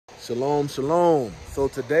Shalom, shalom. So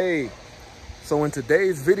in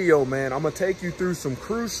today's video, man, I'm gonna take you through some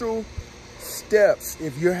crucial steps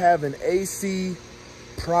if you're having AC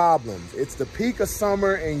problems. It's the peak of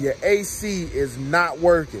summer and your AC is not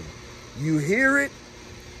working. You hear it,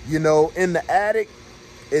 you know, in the attic,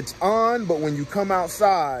 it's on, but when you come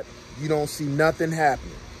outside, you don't see nothing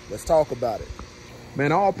happening. Let's talk about it.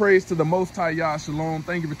 Man, all praise to the Most High, Yah Shalom.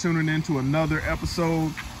 Thank you for tuning in to another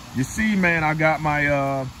episode. You see, man, I got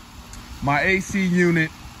my my AC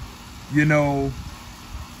unit, you know,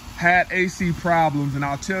 had AC problems, and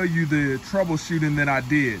I'll tell you the troubleshooting that I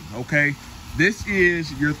did, okay? This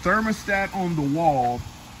is your thermostat on the wall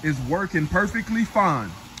is working perfectly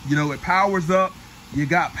fine. You know, it powers up, you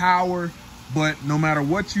got power, but no matter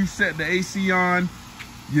what you set the AC on,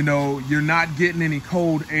 you know, you're not getting any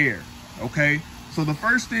cold air, okay? So the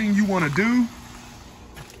first thing you want to do,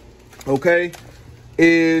 okay,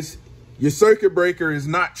 is your circuit breaker is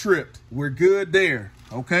not tripped. We're good there,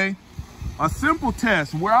 okay? A simple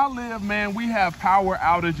test. Where I live, man, we have power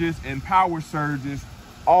outages and power surges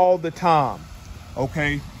all the time,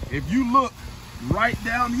 okay? If you look right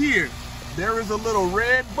down here, there is a little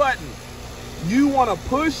red button. You want to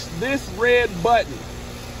push this red button.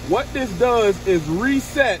 What this does is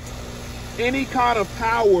reset any kind of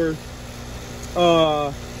power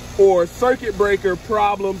or circuit breaker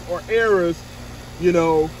problems or errors, you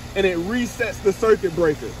know, and it resets the circuit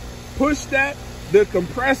breaker. Push that, the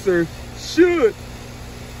compressor should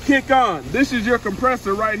kick on. This is your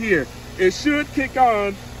compressor right here. It should kick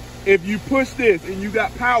on if you push this and you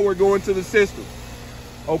got power going to the system,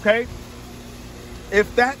 okay?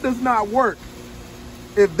 If that does not work,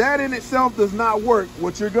 if that in itself does not work,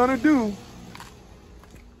 what you're gonna do,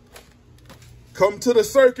 come to the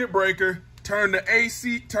circuit breaker, turn the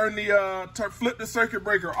AC, flip the circuit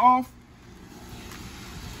breaker off.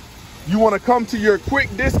 You want to come to your quick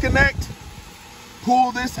disconnect,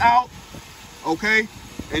 pull this out, okay?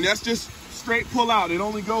 And that's just straight pull out. It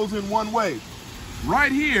only goes in one way.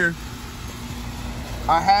 Right here,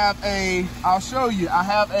 I'll show you, I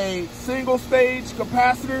have a single stage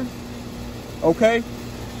capacitor, okay?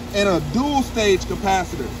 And a dual stage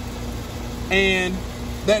capacitor. And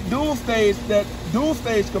that dual stage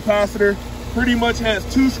capacitor pretty much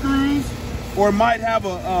has two screws, or might have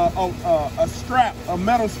a strap, a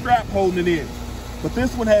metal strap holding it in. But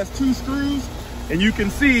this one has two screws, and you can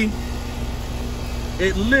see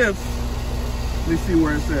it lifts. Let me see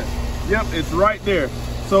where it's at. Yep, it's right there.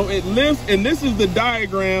 So it lifts, and this is the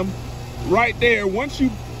diagram right there. Once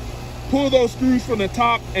you pull those screws from the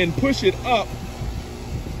top and push it up,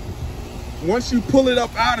 once you pull it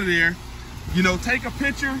up out of there, you know, take a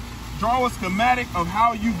picture, draw a schematic of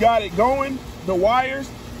how you got it going, the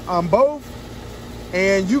wires on both,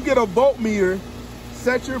 and you get a voltmeter,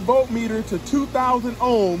 set your voltmeter to 2,000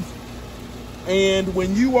 ohms. And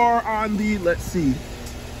when you are on the, let's see,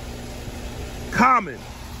 common,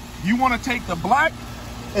 you want to take the black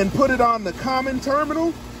and put it on the common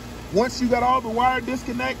terminal. Once you got all the wire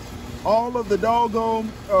disconnect, all of the doggone,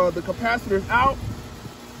 the capacitors out,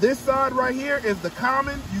 this side right here is the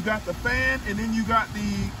common. You got the fan, and then you got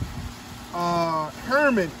the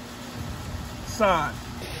Herman side.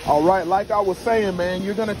 All right, like I was saying, man,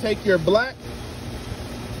 you're gonna take your black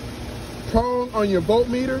prong on your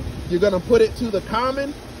voltmeter, you're gonna put it to the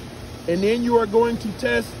common, and then you are going to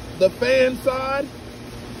test the fan side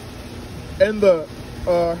and the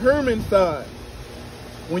Herman side.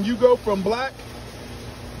 When you go from black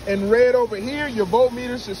and red over here, your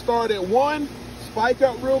voltmeter should start at 1, spike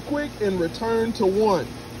up real quick, and return to 1.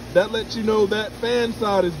 That lets you know that fan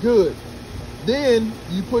side is good. Then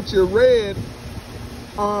you put your red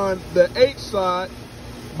on the H side,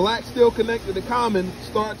 black still connected to common,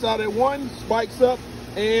 starts out at 1, spikes up,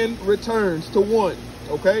 and returns to 1,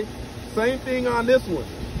 okay? Same thing on this one.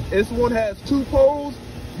 This one has 2 poles.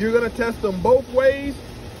 You're gonna test them both ways.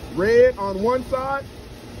 Red on one side,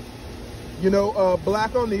 you know,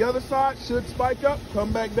 black on the other side, should spike up,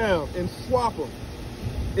 come back down, and swap them.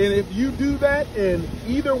 And if you do that and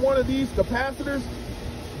either one of these capacitors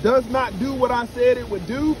does not do what I said it would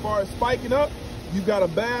do as far as spiking up, you've got a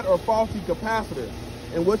bad or faulty capacitor.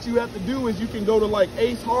 And what you have to do is you can go to like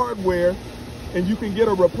Ace Hardware and you can get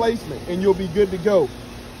a replacement and you'll be good to go.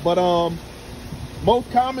 But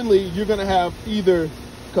most commonly, you're gonna have either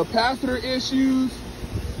capacitor issues,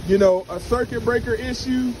 you know, a circuit breaker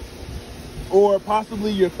issue, or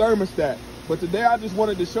possibly your thermostat. But today I just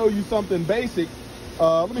wanted to show you something basic.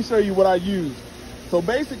 Let me show you what I use. So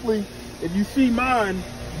basically, if you see mine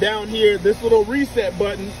down here, this little reset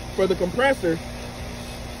button for the compressor,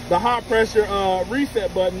 the high pressure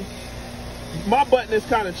reset button, my button is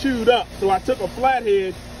kind of chewed up. So I took a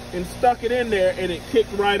flathead and stuck it in there, and it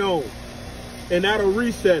kicked right on. And that'll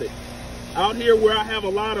reset it. Out here where I have a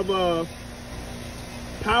lot of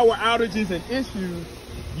power outages and issues,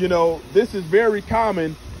 you know, this is very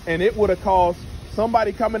common, and it would have cost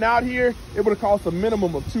somebody coming out here, it would have cost a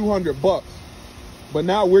minimum of $200. But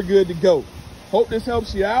now we're good to go. Hope this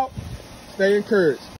helps you out. Stay encouraged.